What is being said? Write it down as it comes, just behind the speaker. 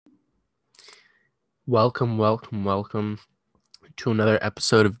Welcome to another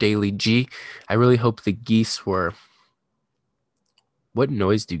episode of Daily G. I really hope the geese were. What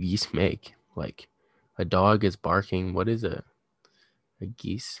noise do geese make? Like a dog is barking. What is a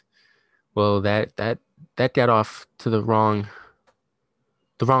geese? Well, that got off to the wrong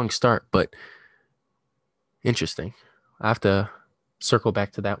start, but interesting. I have to circle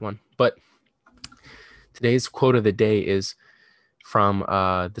back to that one. But today's quote of the day is from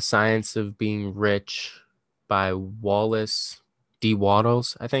The Science of Being Rich by Wallace D.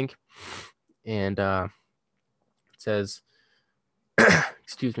 Wattles, I think. And it says,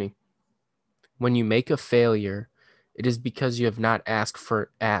 excuse me, when you make a failure, it is because you have not asked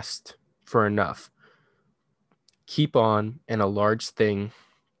for enough. Keep on and a large thing,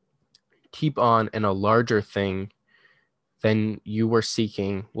 keep on and a larger thing than you were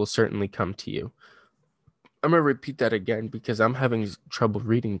seeking will certainly come to you. I'm going to repeat that again because I'm having trouble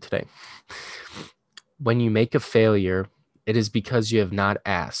reading today. When you make a failure, it is because you have not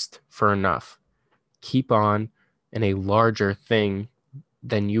asked for enough. Keep on and a larger thing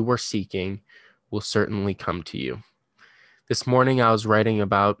than you were seeking will certainly come to you. This morning I was writing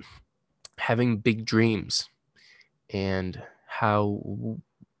about having big dreams and how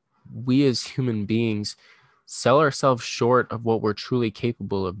we as human beings sell ourselves short of what we're truly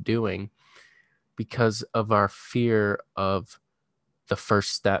capable of doing because of our fear of the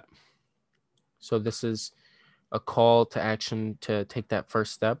first step. So this is a call to action to take that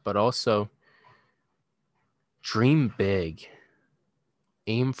first step, but also dream big,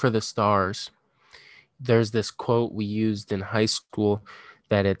 aim for the stars. There's this quote we used in high school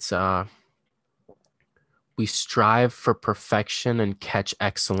that it's we strive for perfection and catch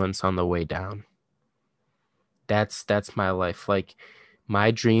excellence on the way down. That's my life. Like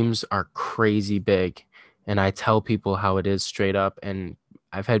my dreams are crazy big and I tell people how it is straight up, and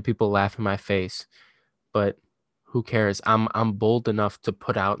I've had people laugh in my face, but who cares? I'm bold enough to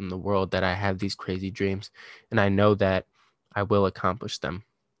put out in the world that I have these crazy dreams and I know that I will accomplish them.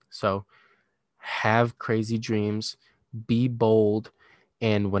 So have crazy dreams, be bold,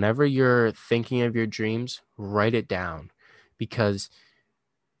 and whenever you're thinking of your dreams, write it down because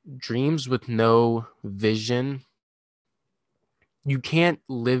dreams with no vision, you can't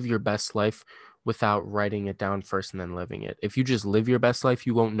live your best life without writing it down first and then living it. If you just live your best life,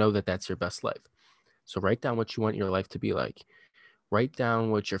 you won't know that that's your best life. So write down what you want your life to be like. Write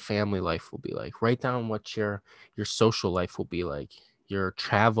down what your family life will be like. Write down what your social life will be like, your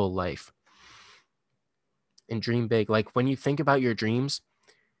travel life, and dream big. Like when you think about your dreams,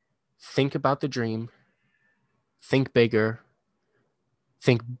 think about the dream, think bigger,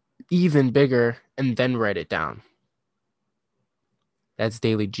 think even bigger, and then write it down. That's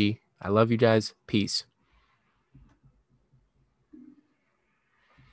Daily G. I love you guys. Peace.